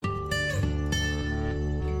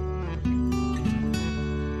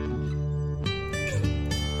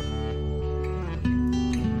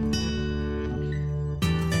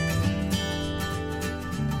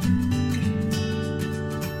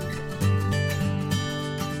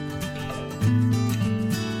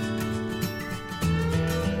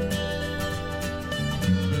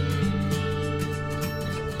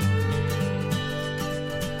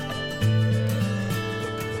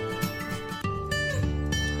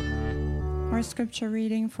Our scripture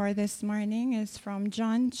reading for this morning is from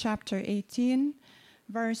John chapter 18,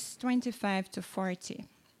 verse 25 to 40.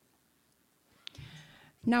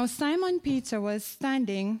 Now Simon Peter was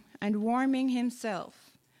standing and warming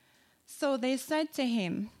himself. So they said to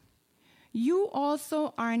him, "You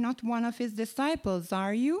also are not one of his disciples,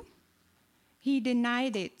 are you?" He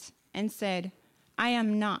denied it and said, "I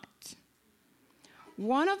am not."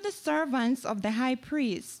 One of the servants of the high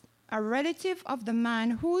priest, a relative of the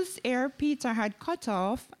man whose ear Peter had cut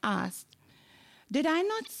off, asked, "Did I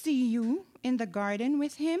not see you in the garden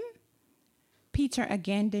with him?" Peter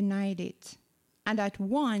again denied it, and at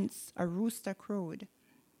once a rooster crowed.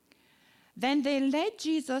 Then they led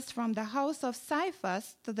Jesus from the house of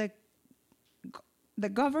Caiaphas to the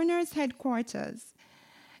governor's headquarters.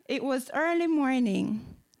 It was early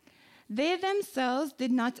morning. They themselves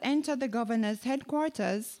did not enter the governor's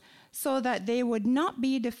headquarters so that they would not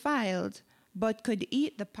be defiled, but could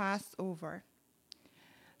eat the Passover.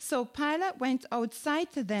 So Pilate went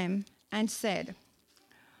outside to them and said,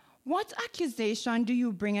 "What accusation do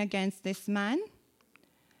you bring against this man?"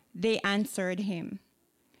 They answered him,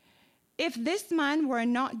 "If this man were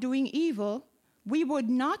not doing evil, we would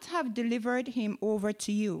not have delivered him over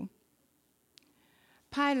to you."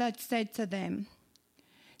 Pilate said to them,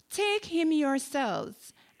 "Take him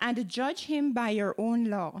yourselves and judge him by your own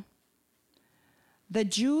law." The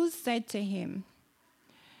Jews said to him,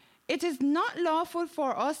 "It is not lawful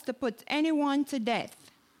for us to put anyone to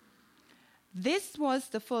death." This was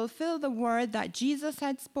to fulfill the word that Jesus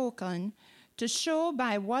had spoken, to show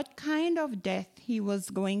by what kind of death he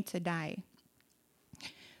was going to die.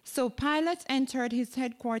 So Pilate entered his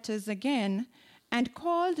headquarters again and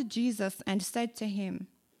called Jesus and said to him,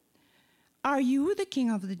 "Are you the king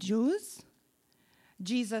of the Jews?"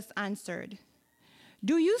 Jesus answered,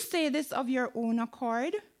 "Do you say this of your own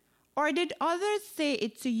accord, or did others say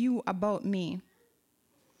it to you about me?"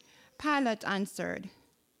 Pilate answered,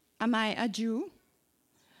 "Am I a Jew?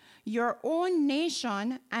 Your own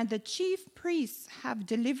nation and the chief priests have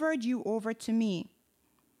delivered you over to me.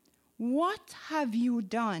 What have you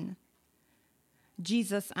done?"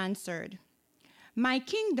 Jesus answered, "My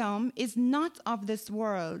kingdom is not of this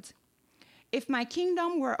world. If my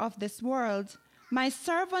kingdom were of this world, my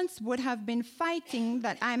servants would have been fighting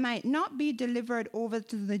that I might not be delivered over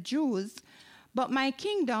to the Jews, but my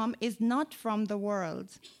kingdom is not from the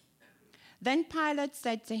world." Then Pilate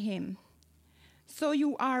said to him, "So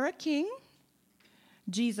you are a king?"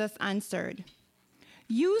 Jesus answered,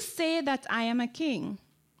 "You say that I am a king.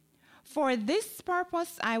 For this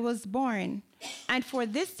purpose I was born, and for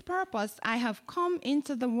this purpose I have come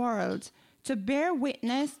into the world, to bear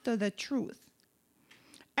witness to the truth.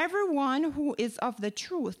 Everyone who is of the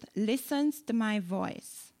truth listens to my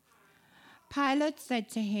voice." Pilate said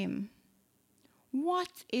to him,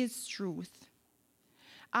 "What is truth?"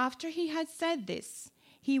 After he had said this,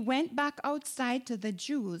 he went back outside to the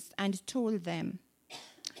Jews and told them,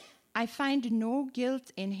 "I find no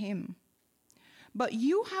guilt in him. But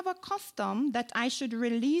you have a custom that I should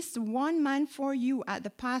release one man for you at the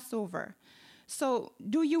Passover. So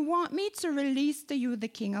do you want me to release to you the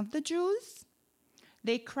king of the Jews?"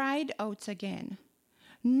 They cried out again,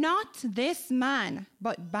 "Not this man,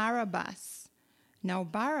 but Barabbas." Now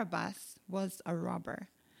Barabbas was a robber.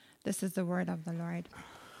 This is the word of the Lord.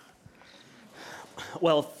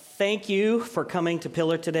 Well, thank you for coming to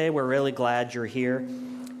Pillar today. We're really glad you're here.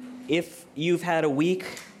 If you've had a week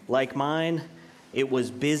like mine, it was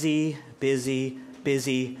busy.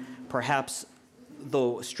 Perhaps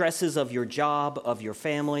the stresses of your job, of your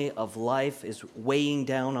family, of life is weighing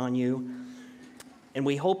down on you. And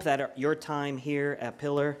we hope that your time here at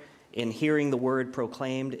Pillar, in hearing the word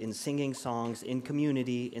proclaimed, in singing songs, in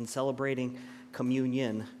community, in celebrating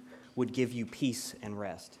communion, would give you peace and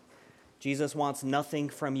rest. Jesus wants nothing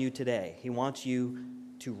from you today. He wants you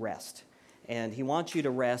to rest. And he wants you to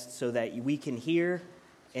rest so that we can hear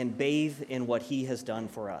and bathe in what he has done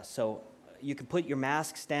for us. So you can put your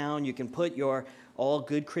masks down. You can put your all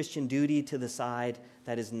good Christian duty to the side.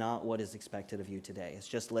 That is not what is expected of you today. It's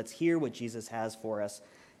just let's hear what Jesus has for us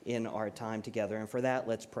in our time together. And for that,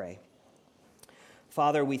 let's pray.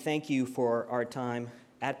 Father, we thank you for our time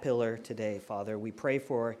at Pillar today, Father. We pray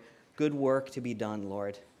for good work to be done,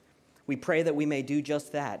 Lord. We pray that we may do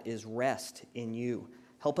just that, is rest in you.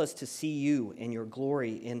 Help us to see you and your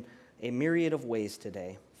glory in a myriad of ways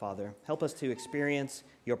today, Father. Help us to experience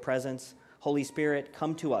your presence. Holy Spirit,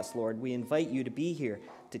 come to us, Lord. We invite you to be here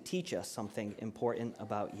to teach us something important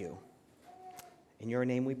about you. In your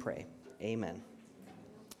name we pray. Amen.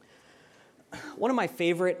 One of my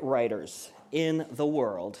favorite writers in the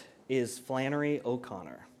world is Flannery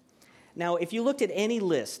O'Connor. Now, if you looked at any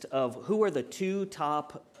list of who are the two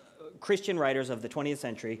top Christian writers of the 20th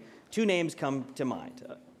century, two names come to mind.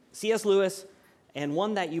 C.S. Lewis, and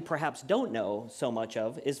one that you perhaps don't know so much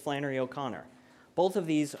of is Flannery O'Connor. Both of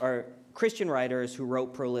these are Christian writers who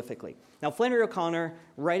wrote prolifically. Now, Flannery O'Connor,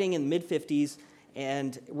 writing in the mid-50s,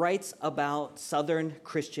 and writes about Southern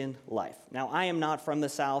Christian life. Now, I am not from the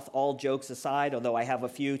South, all jokes aside, although I have a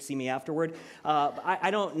few, see me afterward.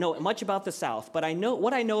 I don't know much about the South, but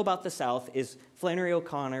what I know about the South is Flannery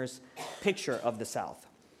O'Connor's picture of the South.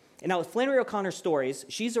 And now, with Flannery O'Connor's stories,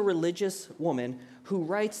 she's a religious woman who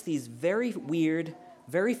writes these very weird,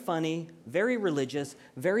 very funny, very religious,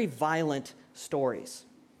 very violent stories.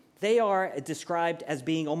 They are described as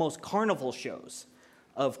being almost carnival shows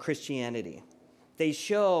of Christianity. They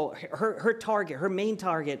show her main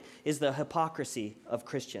target is the hypocrisy of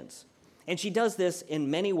Christians. And she does this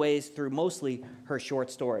in many ways through mostly her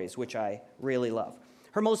short stories, which I really love.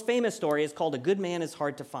 Her most famous story is called A Good Man is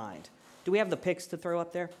Hard to Find. Do we have the pics to throw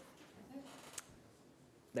up there?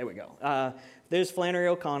 There we go. There's Flannery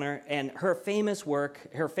O'Connor, and her famous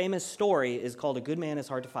story is called A Good Man is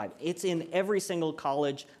Hard to Find. It's in every single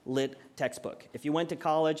college lit textbook. If you went to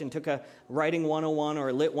college and took a Writing 101 or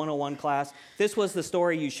a Lit 101 class, this was the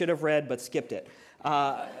story you should have read but skipped it.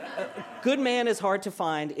 Good Man is Hard to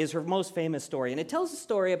Find is her most famous story, and it tells a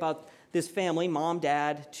story about this family, mom,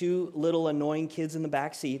 dad, two little annoying kids in the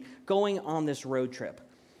back seat, going on this road trip.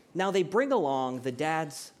 Now they bring along the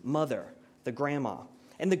dad's mother, the grandma.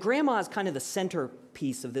 And the grandma is kind of the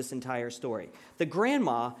centerpiece of this entire story. The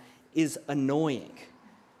grandma is annoying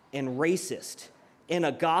and racist and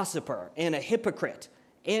a gossiper and a hypocrite.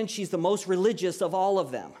 And she's the most religious of all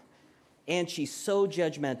of them. And she's so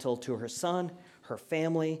judgmental to her son, her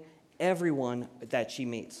family, everyone that she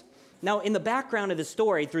meets. Now, in the background of the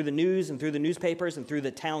story, through the news and through the newspapers and through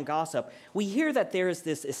the town gossip, we hear that there is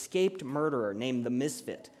this escaped murderer named the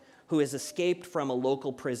Misfit who has escaped from a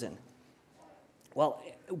local prison. Well,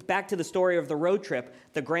 back to the story of the road trip,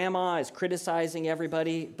 the grandma is criticizing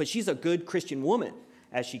everybody, but she's a good Christian woman,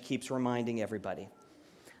 as she keeps reminding everybody.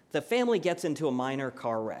 The family gets into a minor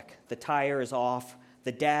car wreck. The tire is off.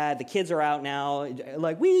 The kids are out now,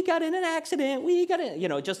 like, we got in an accident,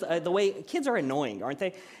 the way kids are annoying, aren't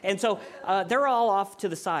they? And so they're all off to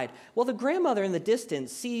the side. Well, the grandmother in the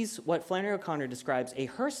distance sees what Flannery O'Connor describes, a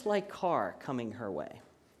hearse-like car coming her way.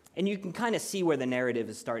 And you can kind of see where the narrative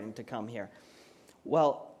is starting to come here.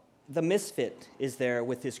 Well, the Misfit is there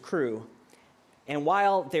with his crew, and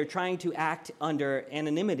while they're trying to act under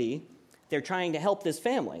anonymity, they're trying to help this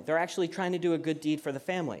family. They're actually trying to do a good deed for the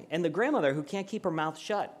family. And the grandmother, who can't keep her mouth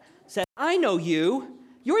shut, said, I know you.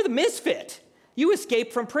 You're the Misfit. You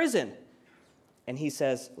escaped from prison. And he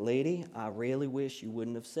says, lady, I really wish you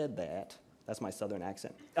wouldn't have said that. That's my southern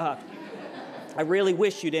accent. I really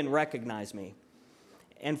wish you didn't recognize me.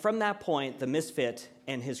 And from that point, the Misfit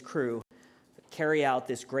and his crew carry out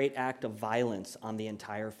this great act of violence on the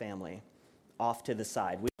entire family off to the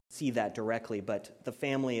side. We don't see that directly, but the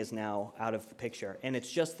family is now out of the picture. And it's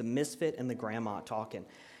just the Misfit and the grandma talking.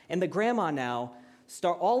 And the grandma now,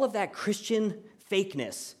 all of that Christian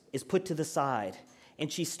fakeness is put to the side. And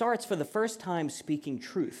she starts for the first time speaking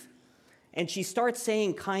truth. And she starts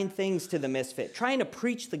saying kind things to the Misfit, trying to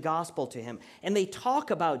preach the gospel to him. And they talk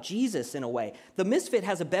about Jesus in a way. The Misfit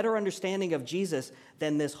has a better understanding of Jesus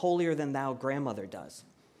than this holier-than-thou grandmother does.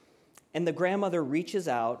 And the grandmother reaches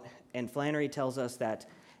out, and Flannery tells us that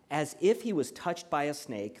as if he was touched by a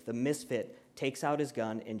snake, the Misfit takes out his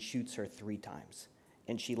gun and shoots her 3 times.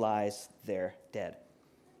 And she lies there dead.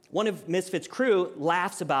 One of Misfit's crew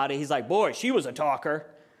laughs about it. He's like, boy, she was a talker.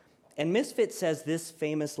 And Misfit says this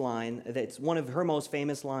famous line, that's one of her most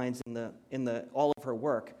famous lines in all of her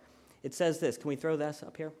work. It says this. Can we throw this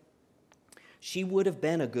up here? She would have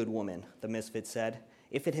been a good woman, the Misfit said,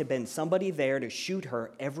 if it had been somebody there to shoot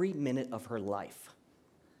her every minute of her life.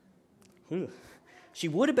 She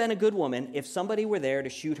would have been a good woman if somebody were there to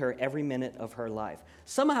shoot her every minute of her life.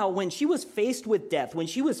 Somehow, when she was faced with death, when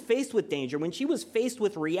she was faced with danger, when she was faced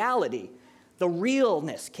with reality, the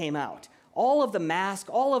realness came out. All of the mask,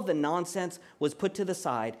 all of the nonsense was put to the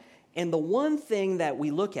side. And the one thing that we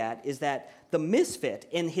look at is that the Misfit,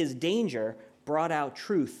 in his danger, brought out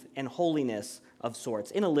truth and holiness of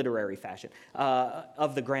sorts, in a literary fashion,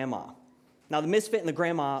 of the grandma. Now, the Misfit and the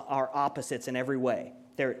grandma are opposites in every way.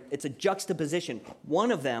 It's a juxtaposition.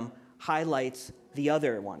 One of them highlights the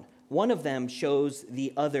other one. One of them shows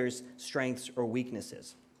the other's strengths or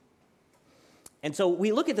weaknesses. And so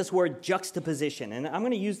we look at this word juxtaposition, and I'm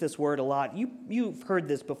going to use this word a lot. You've heard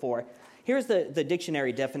this before. Here's the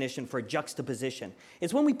dictionary definition for juxtaposition.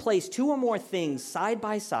 It's when we place two or more things side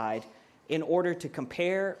by side in order to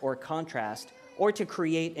compare or contrast or to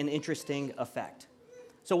create an interesting effect.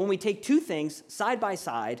 So when we take two things side by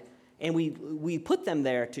side and we put them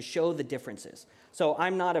there to show the differences. So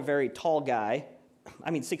I'm not a very tall guy. I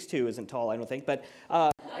mean, 6'2" isn't tall, I don't think. But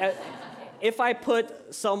if I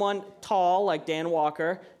put someone tall like Dan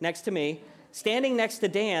Walker next to me, standing next to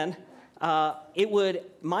Dan,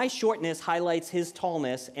 my shortness highlights his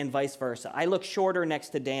tallness and vice versa. I look shorter next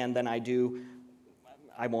to Dan than I do,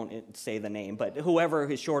 I won't say the name, but whoever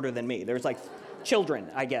is shorter than me. There's like children,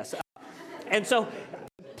 I guess. And so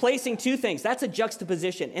placing two things, that's a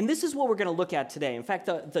juxtaposition. And this is what we're going to look at today. In fact,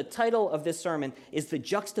 the title of this sermon is The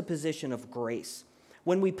Juxtaposition of Grace.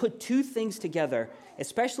 When we put two things together,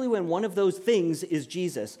 especially when one of those things is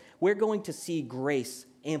Jesus, we're going to see grace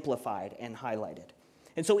amplified and highlighted.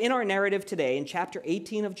 And so in our narrative today, in chapter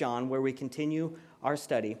 18 of John, where we continue our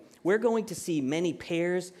study, we're going to see many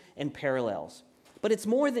pairs and parallels. But it's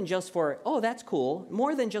more than just for, oh, that's cool,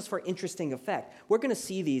 more than just for interesting effect. We're going to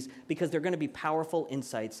see these because they're going to be powerful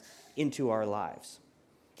insights into our lives.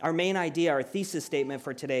 Our main idea, our thesis statement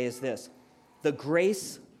for today is this: the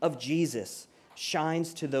grace of Jesus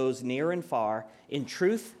shines to those near and far in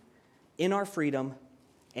truth, in our freedom,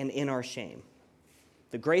 and in our shame.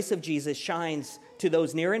 The grace of Jesus shines to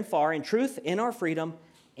those near and far in truth, in our freedom,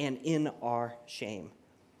 and in our shame.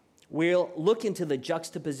 We'll look into the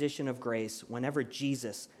juxtaposition of grace whenever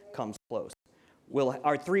Jesus comes close.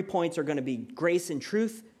 Our 3 points are going to be grace in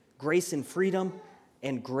truth, grace in freedom,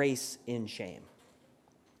 and grace in shame.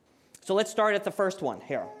 So let's start at the first one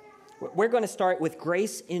here. We're going to start with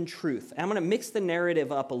grace in truth. I'm going to mix the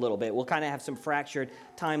narrative up a little bit. We'll kind of have some fractured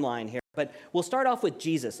timeline here. But we'll start off with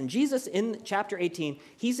Jesus. And Jesus, in chapter 18,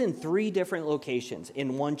 he's in 3 different locations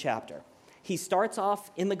in one chapter. He starts off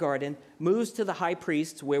in the garden, moves to the high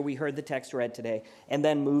priest, where we heard the text read today, and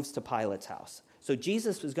then moves to Pilate's house. So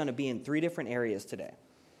Jesus was going to be in 3 different areas today.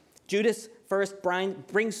 Judas first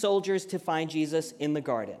brings soldiers to find Jesus in the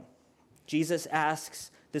garden. Jesus asks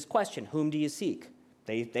this question: whom do you seek?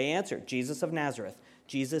 They answer, Jesus of Nazareth.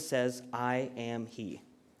 Jesus says, I am he.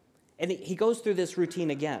 And he goes through this routine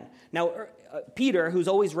again. Now, Peter, who's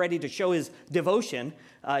always ready to show his devotion,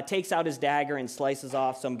 takes out his dagger and slices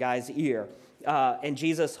off some guy's ear. And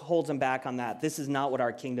Jesus holds him back on that. This is not what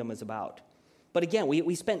our kingdom is about. But again,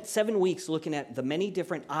 we spent 7 weeks looking at the many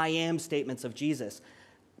different I am statements of Jesus.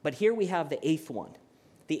 But here we have the 8th one.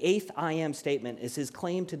 The 8th I am statement is his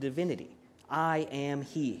claim to divinity. I am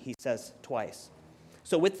he says twice.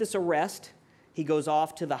 So with this arrest, he goes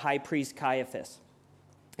off to the high priest Caiaphas.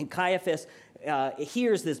 And Caiaphas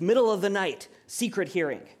hears this middle of the night secret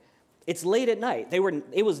hearing. It's late at night.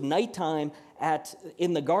 It was nighttime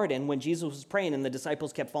in the garden when Jesus was praying and the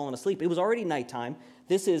disciples kept falling asleep. It was already nighttime.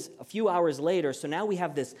 This is a few hours later, so now we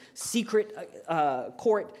have this secret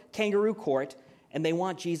court, kangaroo court, and they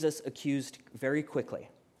want Jesus accused very quickly.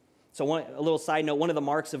 So a little side note, one of the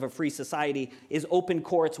marks of a free society is open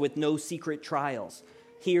courts with no secret trials.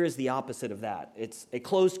 Here is the opposite of that. It's a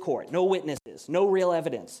closed court, no witnesses, no real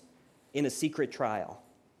evidence in a secret trial.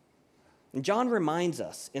 And John reminds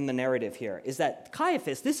us in the narrative here is that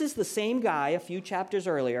Caiaphas, this is the same guy a few chapters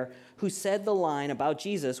earlier who said the line about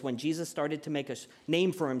Jesus when Jesus started to make a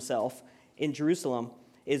name for himself in Jerusalem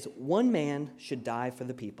is one man should die for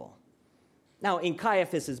the people. Now, in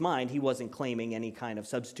Caiaphas' mind, he wasn't claiming any kind of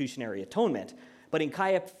substitutionary atonement. But in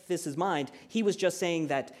Caiaphas' mind, he was just saying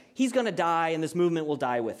that he's going to die and this movement will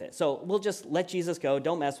die with it. So we'll just let Jesus go.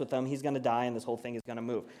 Don't mess with him. He's going to die and this whole thing is going to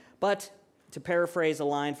move. But to paraphrase a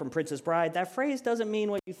line from Princess Bride, that phrase doesn't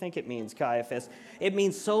mean what you think it means, Caiaphas. It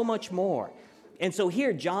means so much more. And so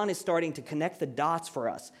here, John is starting to connect the dots for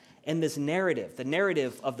us. And this narrative, the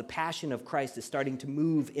narrative of the passion of Christ, is starting to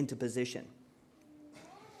move into position.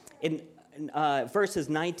 In verses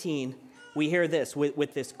 19, we hear this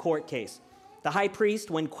with this court case. The high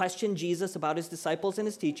priest, when questioned Jesus about his disciples and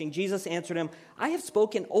his teaching, Jesus answered him, I've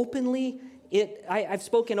spoken openly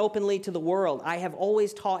to the world. I have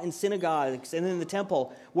always taught in synagogues and in the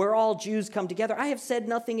temple where all Jews come together. I have said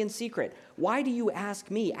nothing in secret. Why do you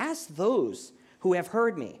ask me? Ask those who have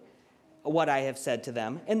heard me what I have said to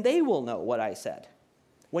them, and they will know what I said.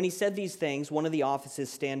 When he said these things, one of the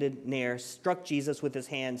officers standing near struck Jesus with his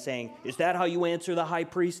hand, saying, Is that how you answer the high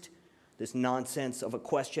priest? This nonsense of a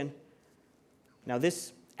question. Now,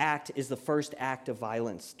 this act is the first act of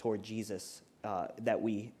violence toward Jesus that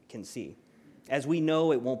we can see. As we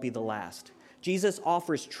know, it won't be the last. Jesus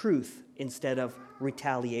offers truth instead of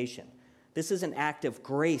retaliation. This is an act of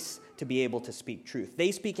grace to be able to speak truth.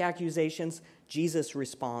 They speak accusations. Jesus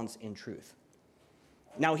responds in truth.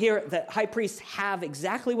 Now here, the high priests have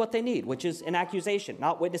exactly what they need, which is an accusation,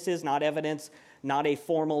 not witnesses, not evidence, not a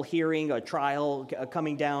formal hearing, a trial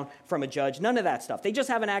coming down from a judge, none of that stuff. They just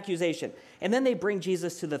have an accusation. And then they bring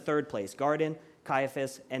Jesus to the third place, Garden,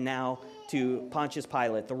 Caiaphas, and now to Pontius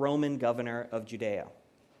Pilate, the Roman governor of Judea.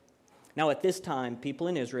 Now at this time, people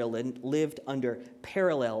in Israel lived under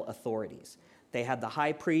parallel authorities. They had the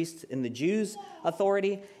high priest and the Jews'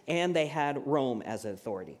 authority, and they had Rome as an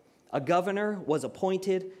authority. A governor was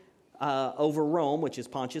appointed over Rome, which is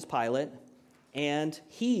Pontius Pilate, and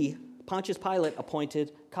Pontius Pilate,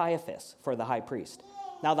 appointed Caiaphas for the high priest.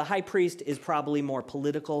 Now, the high priest is probably more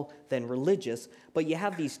political than religious, but you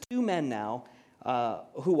have these two men now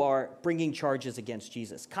who are bringing charges against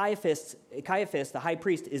Jesus. Caiaphas, the high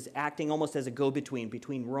priest, is acting almost as a go-between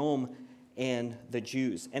between Rome and the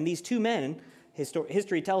Jews. And these two men,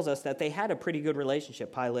 history tells us that they had a pretty good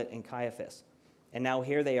relationship, Pilate and Caiaphas. And now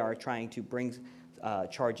here they are trying to bring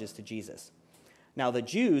charges to Jesus. Now, the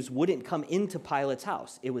Jews wouldn't come into Pilate's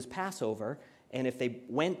house. It was Passover, and if they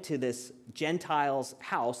went to this Gentile's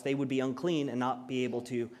house, they would be unclean and not be able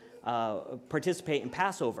to participate in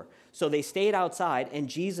Passover. So they stayed outside, and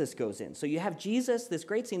Jesus goes in. So you have Jesus, this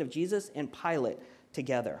great scene of Jesus and Pilate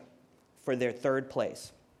together for their third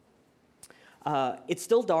place. It's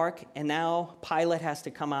still dark, and now Pilate has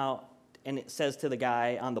to come out, and it says to the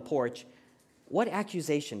guy on the porch, "What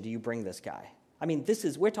accusation do you bring this guy?" I mean,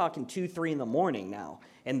 we're talking 2, 3 in the morning now,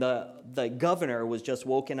 and the governor was just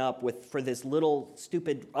woken up for this little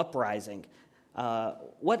stupid uprising.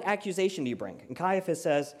 What accusation do you bring? And Caiaphas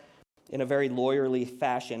says, in a very lawyerly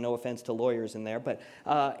fashion, no offense to lawyers in there, but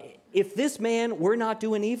if this man were not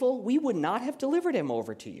doing evil, we would not have delivered him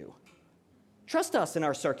over to you. Trust us in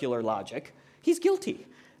our circular logic. He's guilty.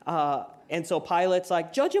 And so Pilate's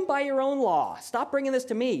like, judge him by your own law. Stop bringing this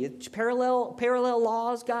to me. It's parallel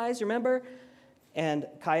laws, guys, remember? And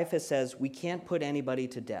Caiaphas says, we can't put anybody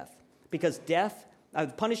to death. Because death,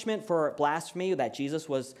 punishment for blasphemy that Jesus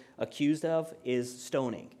was accused of is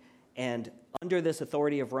stoning. And under this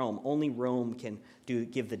authority of Rome, only Rome can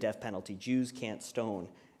give the death penalty. Jews can't stone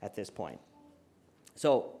at this point.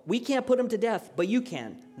 So we can't put him to death, but you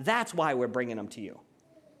can. That's why we're bringing him to you.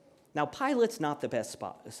 Now, Pilate's not in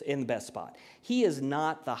the best spot. He is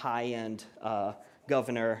not the high-end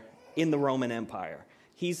governor in the Roman Empire.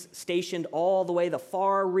 He's stationed all the way the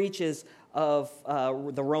far reaches of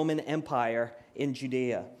the Roman Empire in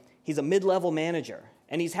Judea. He's a mid-level manager,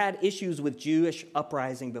 and he's had issues with Jewish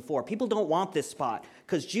uprising before. People don't want this spot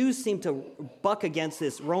because Jews seem to buck against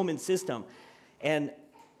this Roman system, and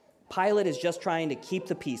Pilate is just trying to keep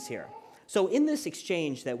the peace here. So in this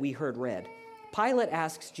exchange that we heard read, Pilate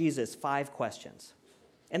asks Jesus 5 questions,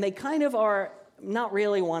 and they kind of are not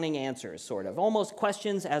really wanting answers, sort of, almost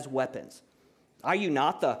questions as weapons. Are you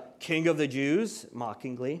not the king of the Jews?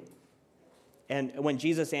 Mockingly. And when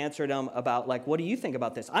Jesus answered him about, what do you think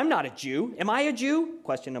about this? I'm not a Jew. Am I a Jew?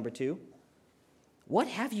 Question number 2. What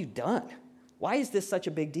have you done? Why is this such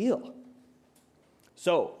a big deal?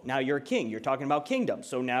 So, now you're a king. You're talking about kingdom.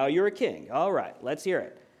 So now you're a king. All right, let's hear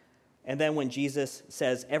it. And then when Jesus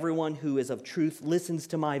says, everyone who is of truth listens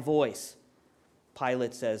to my voice,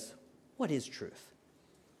 Pilate says, what is truth?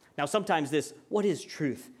 Now, sometimes this, what is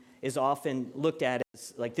truth, is often looked at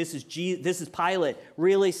as this is Pilate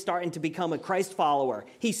really starting to become a Christ follower.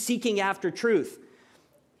 He's seeking after truth.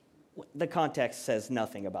 The context says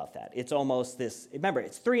nothing about that. It's almost this, remember,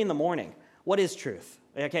 it's 3 a.m. What is truth?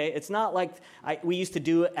 Okay, it's not like we used to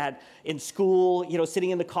do it in school, sitting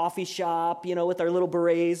in the coffee shop, with our little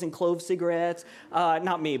berets and clove cigarettes.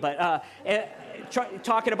 Not me, but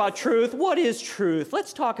talking about truth. What is truth?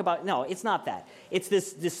 Let's talk about, no, it's not that. It's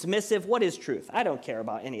this dismissive, what is truth? I don't care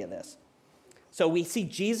about any of this. So we see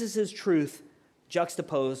Jesus' truth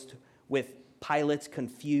juxtaposed with Pilate's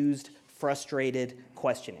confused, frustrated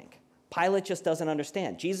questioning. Pilate just doesn't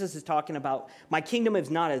understand. Jesus is talking about, my kingdom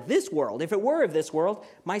is not of this world. If it were of this world,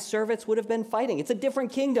 my servants would have been fighting. It's a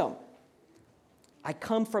different kingdom. I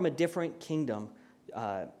come from a different kingdom,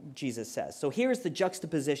 Jesus says. So here's the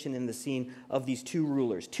juxtaposition in the scene of these 2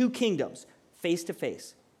 rulers, 2 kingdoms, face to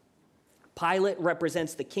face. Pilate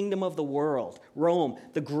represents the kingdom of the world, Rome,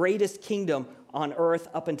 the greatest kingdom on earth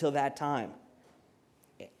up until that time,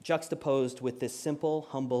 juxtaposed with this simple,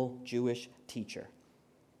 humble Jewish teacher.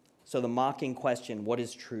 So the mocking question, what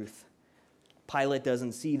is truth? Pilate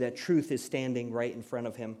doesn't see that truth is standing right in front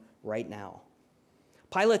of him right now.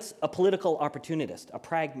 Pilate's a political opportunist, a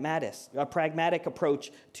pragmatic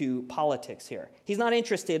approach to politics here. He's not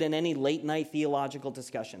interested in any late-night theological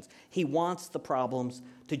discussions. He wants the problems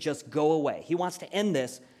to just go away. He wants to end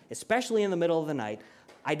this, especially in the middle of the night,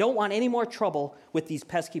 I don't want any more trouble with these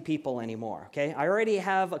pesky people anymore, okay? I already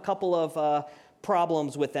have a couple of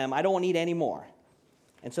problems with them. I don't need any more.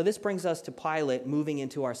 And so this brings us to Pilate moving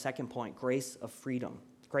into our second point, grace of freedom,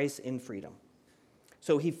 grace in freedom.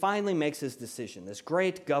 So he finally makes his decision. This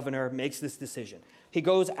great governor makes this decision. He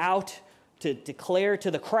goes out to declare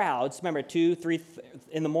to the crowds, remember 2, 3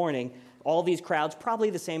 in the morning, all these crowds,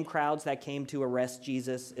 probably the same crowds that came to arrest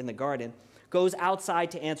Jesus in the garden, goes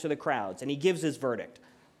outside to answer the crowds, and he gives his verdict.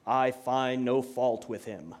 I find no fault with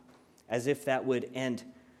him, as if that would end.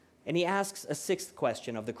 And he asks a sixth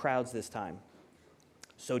question of the crowds this time.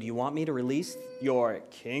 So do you want me to release your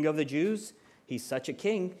king of the Jews? He's such a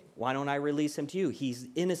king. Why don't I release him to you? He's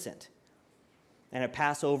innocent. And at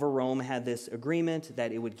Passover, Rome had this agreement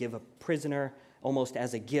that it would give a prisoner almost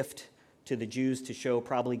as a gift to the Jews to show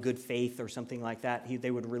probably good faith or something like that.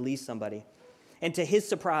 They would release somebody. And to his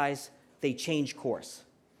surprise, they changed course.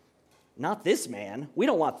 Not this man. We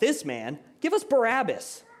don't want this man. Give us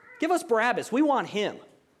Barabbas. Give us Barabbas. We want him.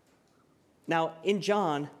 Now, in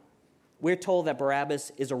John, we're told that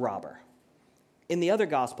Barabbas is a robber. In the other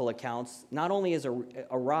gospel accounts, not only is a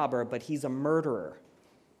robber, but he's a murderer.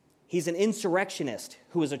 He's an insurrectionist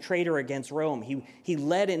who is a traitor against Rome. He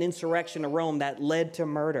led an insurrection to Rome that led to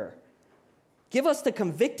murder. Give us the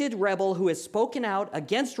convicted rebel who has spoken out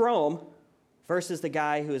against Rome versus the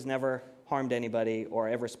guy who has never harmed anybody or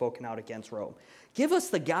ever spoken out against Rome. Give us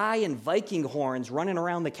the guy in Viking horns running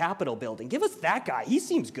around the Capitol building. Give us that guy. He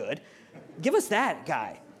seems good. Give us that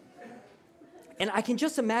guy. And I can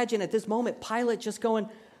just imagine at this moment, Pilate just going,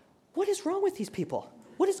 what is wrong with these people?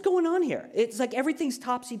 What is going on here? It's like everything's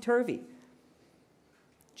topsy-turvy.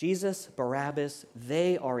 Jesus, Barabbas,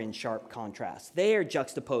 they are in sharp contrast. They are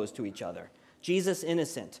juxtaposed to each other. Jesus,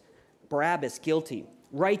 innocent. Barabbas, guilty.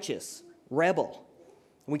 Righteous. Rebel.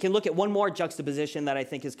 We can look at one more juxtaposition that I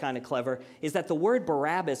think is kind of clever, is that the word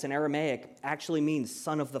Barabbas in Aramaic actually means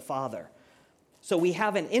son of the father. So we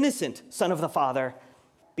have an innocent son of the father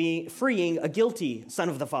freeing a guilty son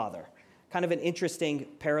of the father. Kind of an interesting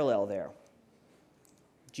parallel there.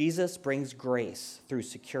 Jesus brings grace through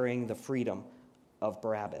securing the freedom of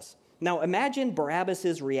Barabbas. Now imagine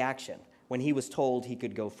Barabbas' reaction when he was told he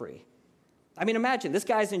could go free. I mean, imagine, this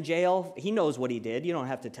guy's in jail. He knows what he did. You don't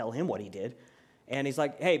have to tell him what he did. And he's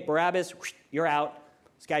like, hey, Barabbas, you're out.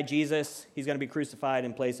 This guy Jesus, he's going to be crucified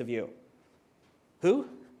in place of you. Who?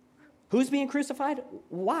 Who's being crucified?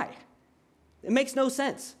 Why? It makes no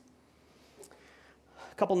sense.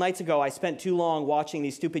 A couple nights ago, I spent too long watching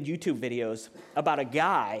these stupid YouTube videos about a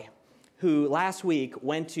guy who last week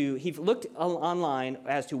he looked online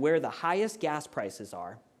as to where the highest gas prices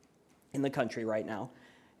are in the country right now.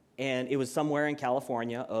 And it was somewhere in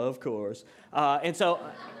California, of course. And so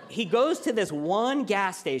he goes to this one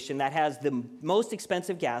gas station that has the most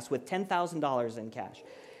expensive gas with $10,000 in cash.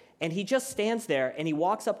 And he just stands there and he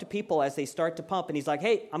walks up to people as they start to pump and he's like,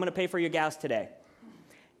 hey, I'm going to pay for your gas today.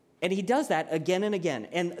 And he does that again and again.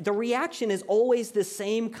 And the reaction is always the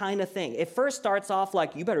same kind of thing. It first starts off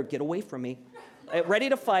like, you better get away from me, ready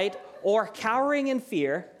to fight, or cowering in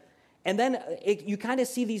fear. And then you kind of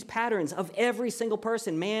see these patterns of every single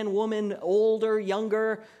person, man, woman, older,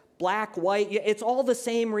 younger, black, white. It's all the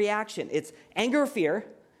same reaction. It's anger, fear,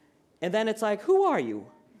 and then it's like, who are you?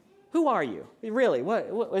 Who are you? Really,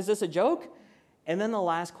 what is this a joke? And then the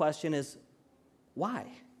last question is, why?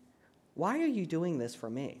 Why are you doing this for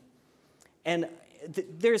me? And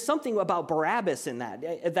there's something about Barabbas in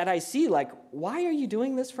that I see, like, why are you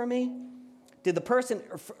doing this for me? Did the person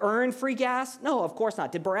earn free gas? No, of course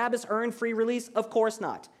not. Did Barabbas earn free release? Of course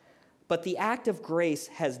not. But the act of grace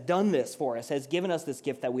has done this for us, has given us this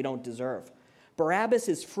gift that we don't deserve. Barabbas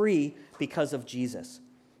is free because of Jesus.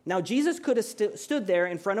 Now, Jesus could have stood there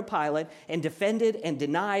in front of Pilate and defended and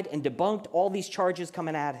denied and debunked all these charges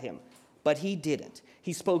coming at him, but he didn't.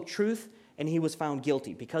 He spoke truth and he was found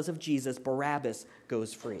guilty. Because of Jesus, Barabbas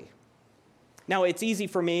goes free. Now, it's easy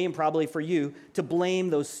for me and probably for you to blame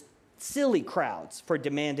those silly crowds for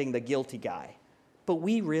demanding the guilty guy. But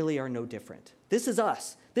we really are no different. This is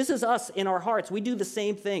us. This is us in our hearts. We do the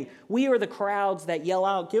same thing. We are the crowds that yell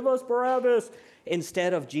out, give us Barabbas,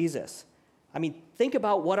 instead of Jesus. I mean, think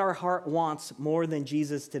about what our heart wants more than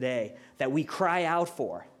Jesus today, that we cry out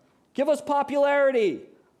for. Give us popularity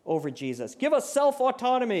over Jesus. Give us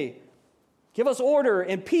self-autonomy. Give us order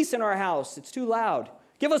and peace in our house. It's too loud.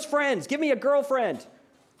 Give us friends. Give me a girlfriend.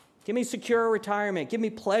 Give me secure retirement. Give me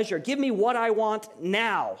pleasure. Give me what I want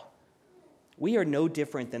now. We are no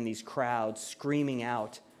different than these crowds screaming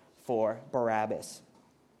out for Barabbas.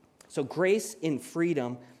 So grace in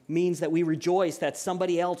freedom means that we rejoice that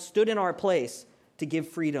somebody else stood in our place to give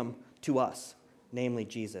freedom to us, namely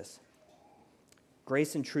Jesus.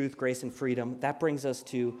 grace and truth, grace and freedom. That brings us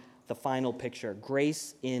to the final picture,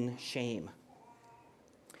 grace in shame.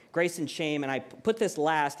 Grace and shame, and I put this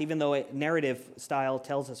last, even though narrative style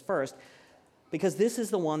tells us first, because this is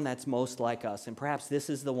the one that's most like us, and perhaps this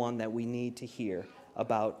is the one that we need to hear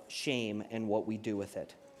about shame and what we do with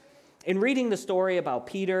it. In reading the story about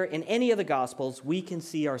Peter in any of the Gospels, we can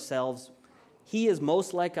see ourselves. He is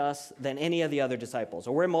most like us than any of the other disciples,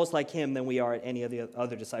 or we're most like him than we are any of the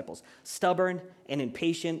other disciples. Stubborn and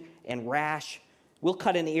impatient and rash. We'll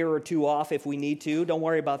cut an ear or two off if we need to. Don't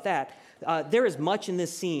worry about that. There is much in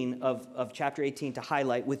this scene of chapter 18 to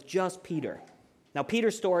highlight with just Peter. Now,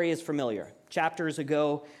 Peter's story is familiar. Chapters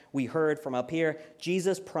ago, we heard from up here,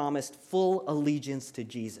 Jesus promised full allegiance to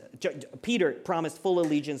Jesus. Peter promised full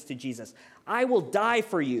allegiance to Jesus. I will die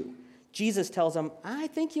for you. Jesus tells him, I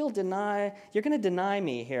think you're going to deny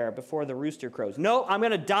me here before the rooster crows. No, I'm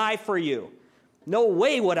going to die for you. No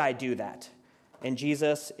way would I do that. And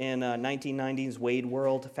Jesus, in 1990s Wade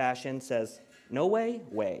World fashion, says, no way,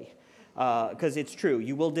 way. Because it's true,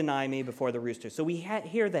 you will deny me before the rooster. So we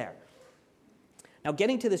hear there. Now,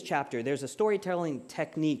 getting to this chapter, there's a storytelling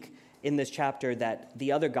technique in this chapter that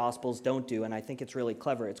the other Gospels don't do, and I think it's really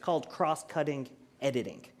clever. It's called cross-cutting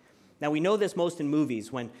editing. Now, we know this most in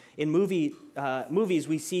movies. When in movies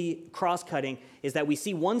we see cross-cutting is that we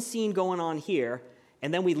see one scene going on here,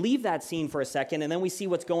 and then we leave that scene for a second, and then we see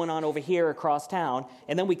what's going on over here across town,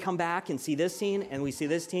 and then we come back and see this scene, and we see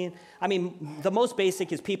this scene. I mean, the most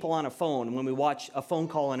basic is people on a phone when we watch a phone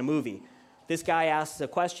call in a movie. This guy asks a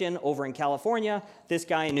question over in California. This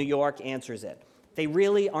guy in New York answers it. They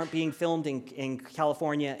really aren't being filmed in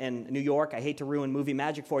California and New York. I hate to ruin movie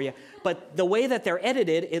magic for you, but the way that they're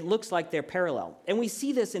edited, it looks like they're parallel. And we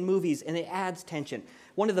see this in movies, and it adds tension.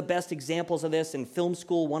 One of the best examples of this in Film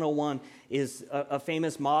School 101 is a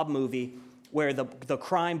famous mob movie where the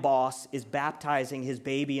crime boss is baptizing his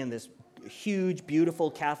baby in this huge,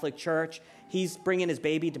 beautiful Catholic church. He's bringing his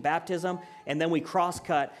baby to baptism, and then we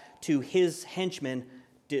cross-cut to his henchmen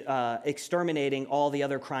exterminating all the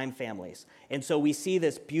other crime families. And so we see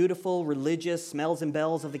this beautiful, religious smells and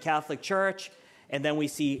bells of the Catholic Church, and then we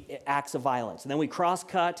see acts of violence. And then we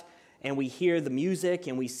cross-cut, and we hear the music,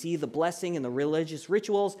 and we see the blessing and the religious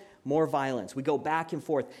rituals, more violence. We go back and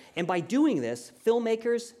forth. And by doing this,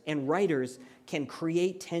 filmmakers and writers can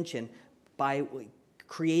create tension by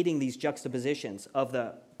creating these juxtapositions of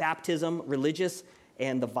the baptism, religious,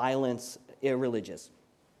 and the violence, irreligious.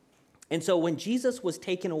 And so when Jesus was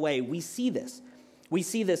taken away, we see this. We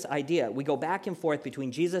see this idea. We go back and forth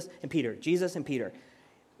between Jesus and Peter, Jesus and Peter.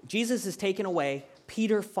 Jesus is taken away.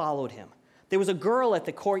 Peter followed him. There was a girl at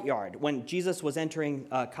the courtyard when Jesus was entering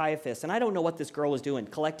Caiaphas, and I don't know what this girl was doing,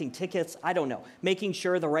 collecting tickets, I don't know, making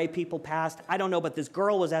sure the right people passed, I don't know, but this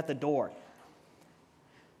girl was at the door.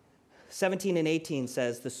 17 and 18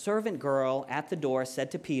 says, the servant girl at the door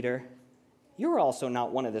said to Peter, you're also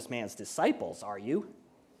not one of this man's disciples, are you?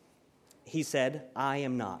 He said, I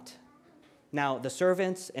am not. Now, the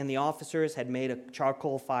servants and the officers had made a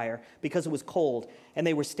charcoal fire because it was cold, and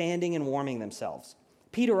they were standing and warming themselves.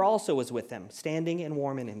 Peter also was with them, standing and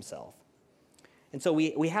warming himself. And so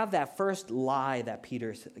we have that first lie that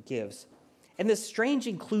Peter gives. And this strange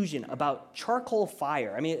inclusion about charcoal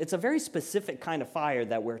fire. I mean, it's a very specific kind of fire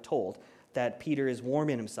that we're told that Peter is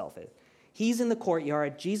warming himself in. He's in the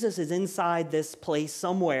courtyard. Jesus is inside this place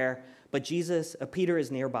somewhere, but Peter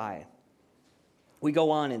is nearby. We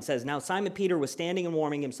go on and says, now Simon Peter was standing and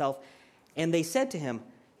warming himself, and they said to him,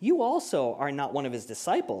 you also are not one of his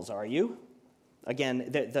disciples, are you?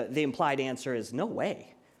 Again, the implied answer is no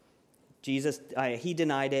way. Jesus, he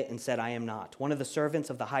denied it and said, I am not. One of the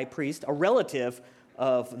servants of the high priest, a relative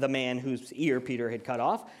of the man whose ear Peter had cut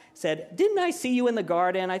off, said, didn't I see you in the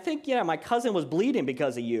garden? I think, my cousin was bleeding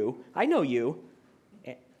because of you. I know you.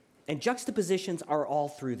 And juxtapositions are all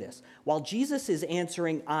through this. While Jesus is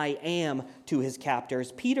answering, I am, to his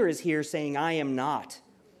captors, Peter is here saying, I am not.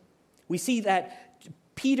 We see that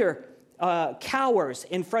Peter cowers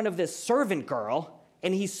in front of this servant girl,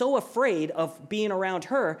 and he's so afraid of being around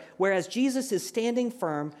her, whereas Jesus is standing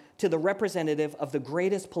firm to the representative of the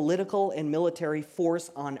greatest political and military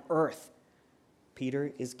force on earth.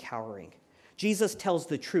 Peter is cowering. Jesus tells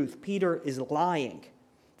the truth. Peter is lying.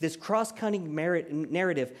 This cross-cutting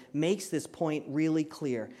narrative makes this point really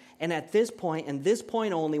clear. And at this point, and this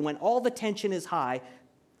point only, when all the tension is high,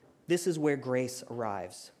 this is where grace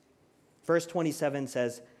arrives. Verse 27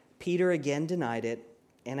 says, Peter again denied it,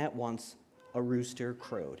 and at once a rooster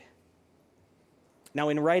crowed. Now,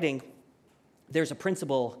 in writing, there's a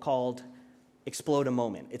principle called explode a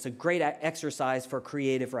moment. It's a great exercise for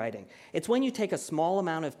creative writing. It's when you take a small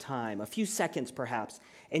amount of time, a few seconds perhaps,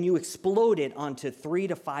 and you explode it onto 3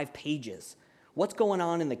 to 5 pages. What's going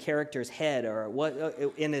on in the character's head, or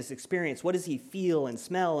what in his experience? What does he feel and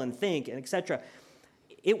smell and think, and etc.?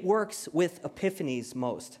 It works with epiphanies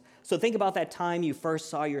most. So think about that time you first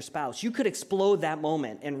saw your spouse. You could explode that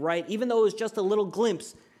moment and write, even though it was just a little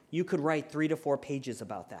glimpse, you could write 3 to 4 pages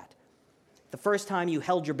about that. The first time you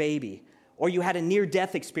held your baby, or you had a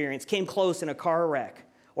near-death experience, came close in a car wreck,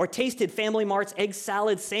 or tasted Family Mart's egg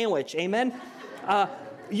salad sandwich, amen?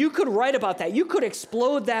 You could write about that. You could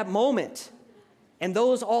explode that moment. And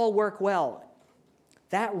those all work well.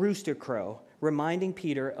 That rooster crow, reminding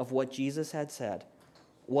Peter of what Jesus had said,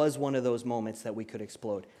 was one of those moments that we could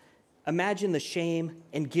explode. Imagine the shame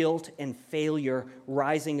and guilt and failure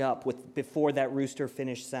rising up before that rooster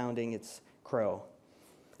finished sounding its crow.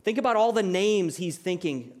 Think about all the names he's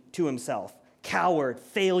thinking to himself. Coward,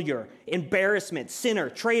 failure, embarrassment, sinner,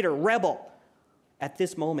 traitor, rebel. At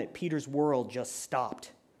this moment, Peter's world just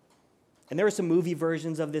stopped. And there are some movie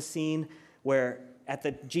versions of this scene where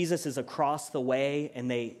Jesus is across the way, and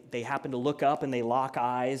they happen to look up and they lock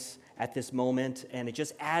eyes at this moment, and it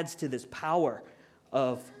just adds to this power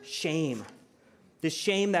of shame. This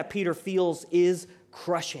shame that Peter feels is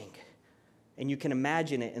crushing, and you can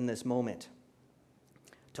imagine it in this moment.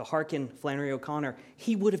 To hearken Flannery O'Connor,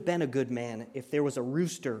 he would have been a good man if there was a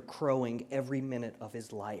rooster crowing every minute of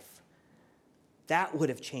his life. That would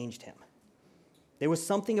have changed him. There was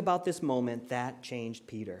something about this moment that changed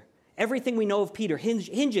Peter. Everything we know of Peter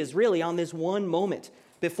hinges really on this one moment,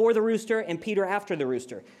 before the rooster and Peter after the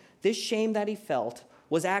rooster. This shame that he felt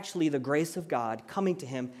was actually the grace of God coming to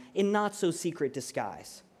him in not-so-secret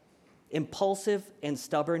disguise. Impulsive and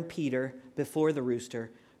stubborn Peter before the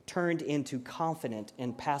rooster turned into confident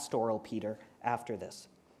and pastoral Peter after this.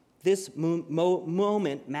 This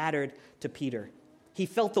moment mattered to Peter. He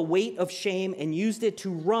felt the weight of shame and used it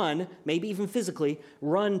to run, maybe even physically,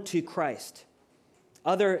 run to Christ.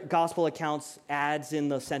 Other gospel accounts adds in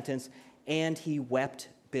the sentence, and he wept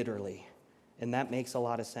bitterly. And that makes a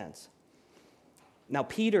lot of sense. Now,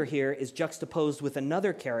 Peter here is juxtaposed with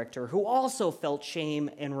another character who also felt shame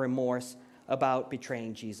and remorse about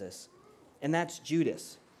betraying Jesus, and that's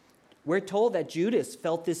Judas. We're told that Judas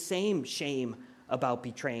felt this same shame about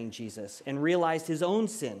betraying Jesus and realized his own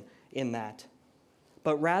sin in that.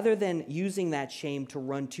 But rather than using that shame to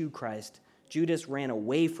run to Christ, Judas ran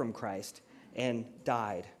away from Christ and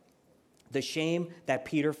died. The shame that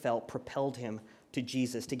Peter felt propelled him to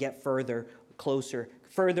Jesus to get further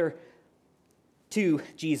to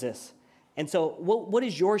Jesus. And so what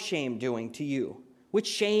is your shame doing to you? What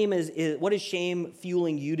is shame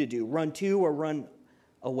fueling you to do? Run to or run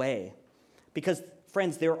away? Because,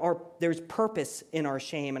 friends, there's purpose in our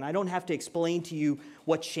shame, and I don't have to explain to you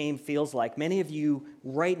what shame feels like. Many of you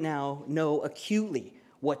right now know acutely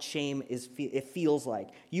what shame it feels like.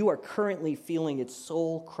 You are currently feeling its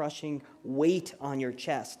soul-crushing weight on your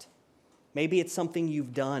chest. Maybe it's something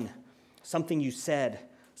you've done, something you said,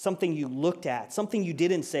 something you looked at, something you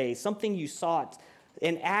didn't say, something you sought,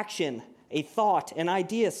 an action, a thought, an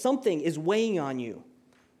idea, something is weighing on you.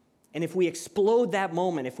 And if we explode that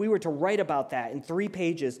moment, if we were to write about that in 3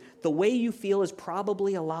 pages, the way you feel is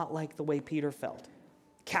probably a lot like the way Peter felt.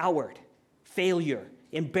 Coward, failure,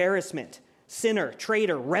 embarrassment, sinner,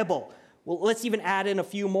 traitor, rebel. Well, let's even add in a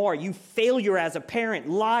few more. You failure as a parent,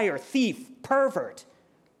 liar, thief, pervert.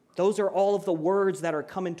 Those are all of the words that are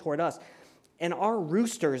coming toward us. And our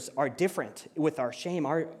roosters are different with our shame,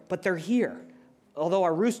 but they're here. Although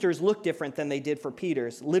our roosters look different than they did for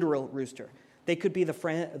Peter's literal rooster. They could be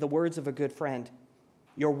the words of a good friend,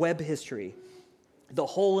 your web history, the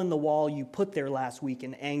hole in the wall you put there last week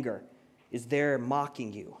in anger is there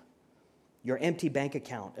mocking you. Your empty bank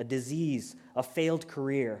account, a disease, a failed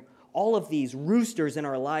career. All of these roosters in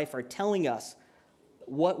our life are telling us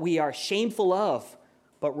what we are shameful of,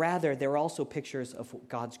 but rather they're also pictures of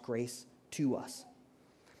God's grace to us.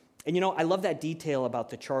 And I love that detail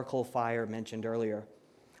about the charcoal fire mentioned earlier.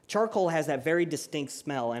 Charcoal has that very distinct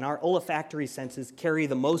smell, and our olfactory senses carry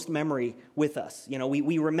the most memory with us.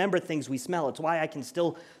 We remember things we smell. It's why I can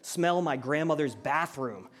still smell my grandmother's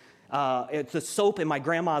bathroom. It's the soap in my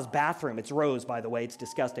grandma's bathroom. It's rose, by the way. It's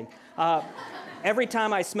disgusting. Every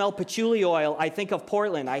time I smell patchouli oil, I think of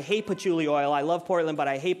Portland. I hate patchouli oil. I love Portland, but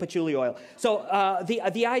I hate patchouli oil. So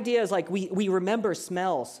the idea is like we remember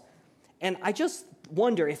smells. And I just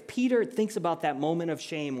wonder if Peter thinks about that moment of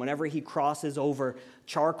shame whenever he crosses over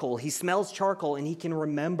charcoal. He smells charcoal and he can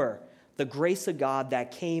remember the grace of God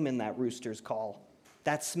that came in that rooster's call.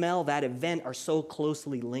 That smell, that event are so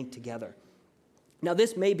closely linked together. Now,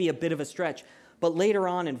 this may be a bit of a stretch, but later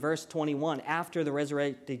on in verse 21, after the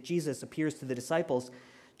resurrected Jesus appears to the disciples,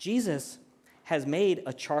 Jesus has made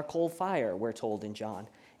a charcoal fire, we're told in John.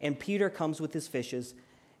 And Peter comes with his fishes,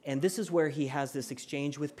 and this is where he has this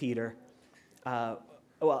exchange with Peter. I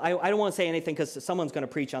don't want to say anything because someone's going to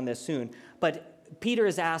preach on this soon, but Peter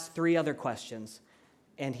is asked 3 other questions,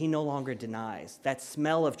 and he no longer denies. That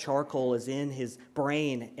smell of charcoal is in his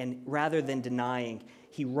brain, and rather than denying,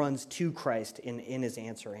 he runs to Christ in his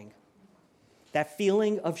answering. That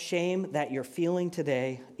feeling of shame that you're feeling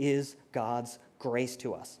today is God's grace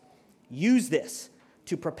to us. Use this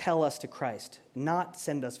to propel us to Christ, not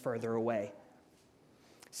send us further away.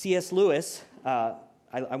 C.S. Lewis,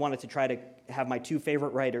 I wanted to try to have my 2 favorite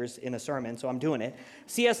writers in a sermon, so I'm doing it.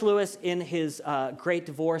 C.S. Lewis, in his Great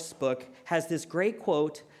Divorce book, has this great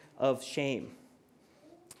quote of shame.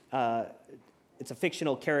 It's a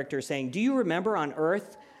fictional character saying, "Do you remember on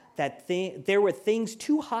earth that there were things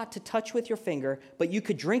too hot to touch with your finger, but you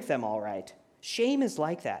could drink them all right? Shame is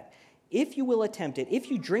like that. If you will attempt it,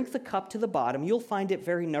 if you drink the cup to the bottom, you'll find it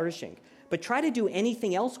very nourishing. But try to do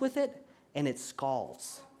anything else with it, and it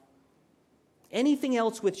scalds." Anything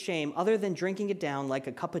else with shame other than drinking it down like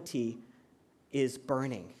a cup of tea is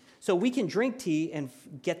burning. So we can drink tea and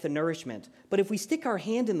get the nourishment, but if we stick our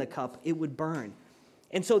hand in the cup, it would burn.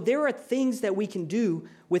 And so there are things that we can do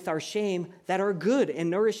with our shame that are good and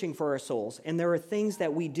nourishing for our souls, and there are things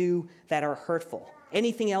that we do that are hurtful.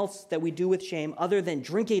 Anything else that we do with shame other than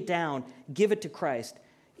drink it down, give it to Christ,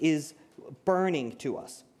 is burning to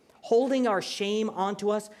us. Holding our shame onto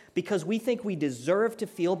us because we think we deserve to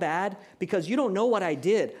feel bad, because you don't know what I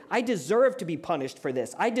did. I deserve to be punished for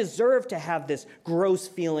this. I deserve to have this gross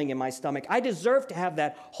feeling in my stomach. I deserve to have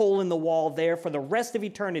that hole in the wall there for the rest of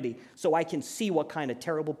eternity so I can see what kind of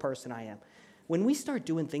terrible person I am. When we start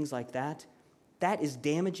doing things like that, that is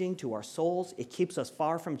damaging to our souls. It keeps us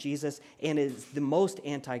far from Jesus, and it is the most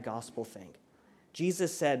anti-gospel thing.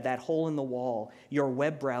 Jesus said that hole in the wall, your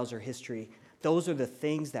web browser history, those are the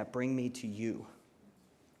things that bring me to you.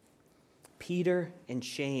 Peter and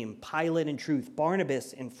shame, Pilate and truth,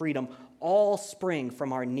 Barnabas and freedom, all spring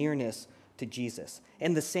from our nearness to Jesus.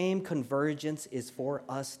 And the same convergence is for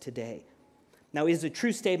us today. Now, it is a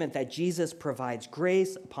true statement that Jesus provides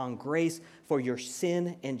grace upon grace for your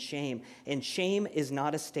sin and shame. And shame is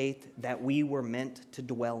not a state that we were meant to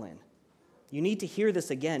dwell in. You need to hear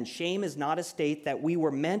this again. Shame is not a state that we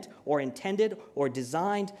were meant or intended or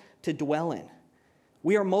designed to dwell in.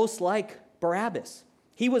 We are most like Barabbas.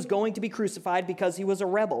 He was going to be crucified because he was a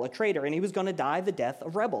rebel, a traitor, and he was going to die the death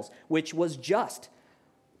of rebels, which was just.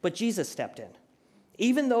 But Jesus stepped in.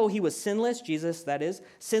 Even though he was sinless, Jesus, that is,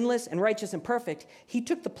 sinless and righteous and perfect, he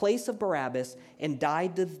took the place of Barabbas and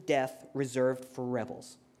died the death reserved for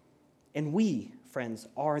rebels. And we, friends,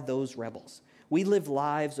 are those rebels. We live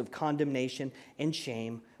lives of condemnation and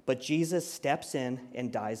shame, but Jesus steps in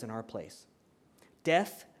and dies in our place.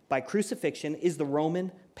 Death by crucifixion is the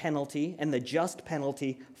Roman penalty and the just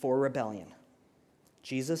penalty for rebellion.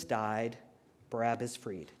 Jesus died, Barabbas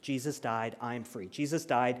freed. Jesus died, I'm free. Jesus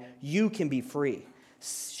died, you can be free.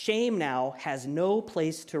 Shame now has no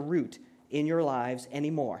place to root in your lives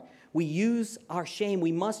anymore. We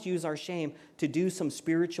must use our shame to do some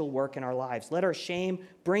spiritual work in our lives. Let our shame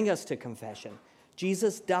bring us to confession.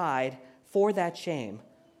 Jesus died for that shame,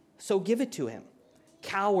 so give it to him.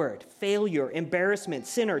 Coward, failure, embarrassment,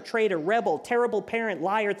 sinner, traitor, rebel, terrible parent,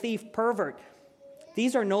 liar, thief, pervert.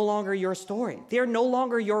 These are no longer your story. They're no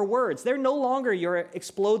longer your words. They're no longer your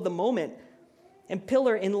explode the moment. And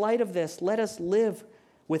Pillar, in light of this, let us live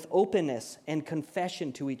with openness and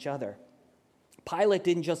confession to each other. Pilate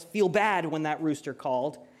didn't just feel bad when that rooster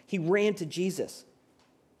called. He ran to Jesus.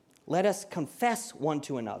 Let us confess one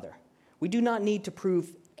to another. We do not need to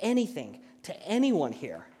prove anything to anyone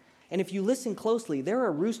here. And if you listen closely, there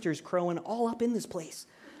are roosters crowing all up in this place.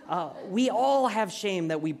 We all have shame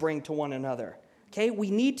that we bring to one another. Okay, we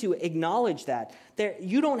need to acknowledge that.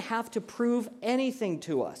 You don't have to prove anything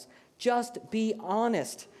to us. Just be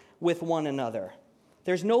honest with one another.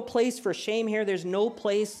 There's no place for shame here. There's no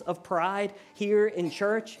place of pride here in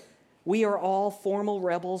church. We are all formal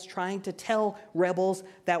rebels trying to tell rebels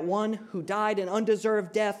that one who died an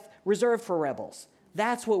undeserved death reserved for rebels.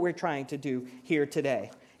 That's what we're trying to do here today.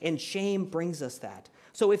 And shame brings us that.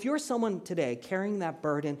 So if you're someone today carrying that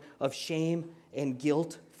burden of shame and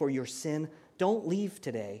guilt for your sin, don't leave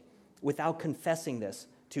today without confessing this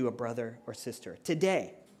to a brother or sister.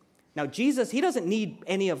 Today. Now, Jesus, he doesn't need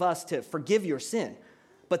any of us to forgive your sin,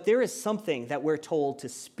 but there is something that we're told to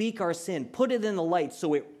speak our sin, put it in the light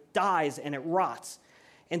so it dies and it rots.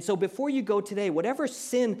 And so before you go today, whatever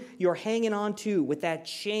sin you're hanging on to with that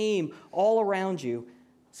shame all around you,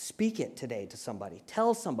 speak it today to somebody.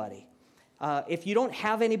 Tell somebody. If you don't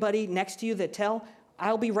have anybody next to you that tell,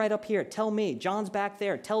 I'll be right up here. Tell me. John's back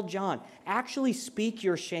there. Tell John. Actually speak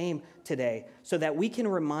your shame today so that we can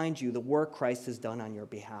remind you the work Christ has done on your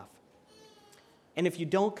behalf. And if you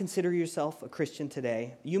don't consider yourself a Christian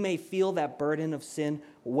today, you may feel that burden of sin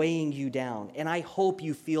weighing you down. And I hope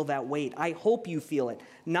you feel that weight. I hope you feel it.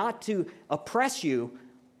 Not to oppress you,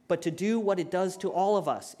 but to do what it does to all of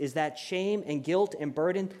us, is that shame and guilt and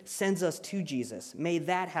burden sends us to Jesus. May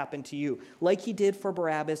that happen to you. Like he did for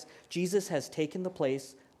Barabbas, Jesus has taken the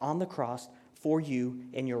place on the cross for you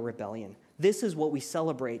in your rebellion. This is what we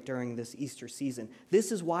celebrate during this Easter season.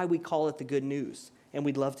 This is why we call it the good news, and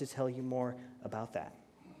we'd love to tell you more about that.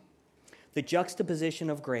 The juxtaposition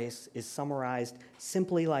of grace is summarized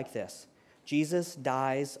simply like this. Jesus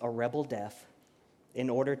dies a rebel death in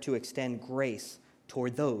order to extend grace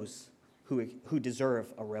toward those who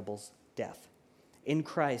deserve a rebel's death. In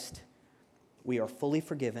Christ, we are fully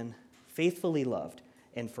forgiven, faithfully loved,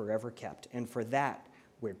 and forever kept. And for that,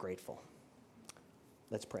 we're grateful.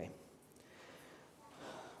 Let's pray.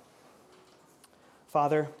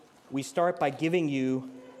 Father, we start by giving you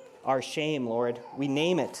our shame, Lord. We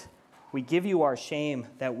name it. We give you our shame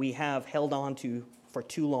that we have held on to for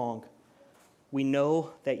too long. We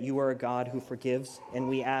know that you are a God who forgives, and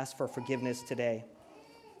we ask for forgiveness today.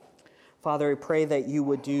 Father, I pray that you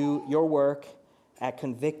would do your work at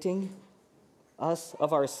convicting us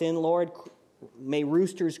of our sin, Lord. May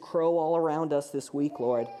roosters crow all around us this week,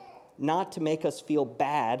 Lord, not to make us feel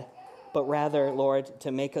bad, but rather, Lord,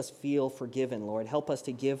 to make us feel forgiven, Lord. Help us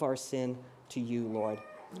to give our sin to you, Lord.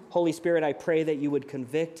 Holy Spirit, I pray that you would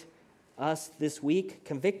convict us this week.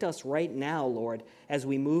 Convict us right now, Lord, as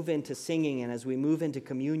we move into singing and as we move into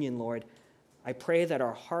communion, Lord. I pray that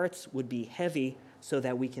our hearts would be heavy so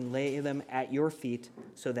that we can lay them at your feet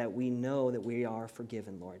so that we know that we are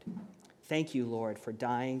forgiven, Lord. Thank you, Lord, for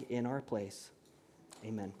dying in our place.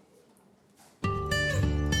 Amen.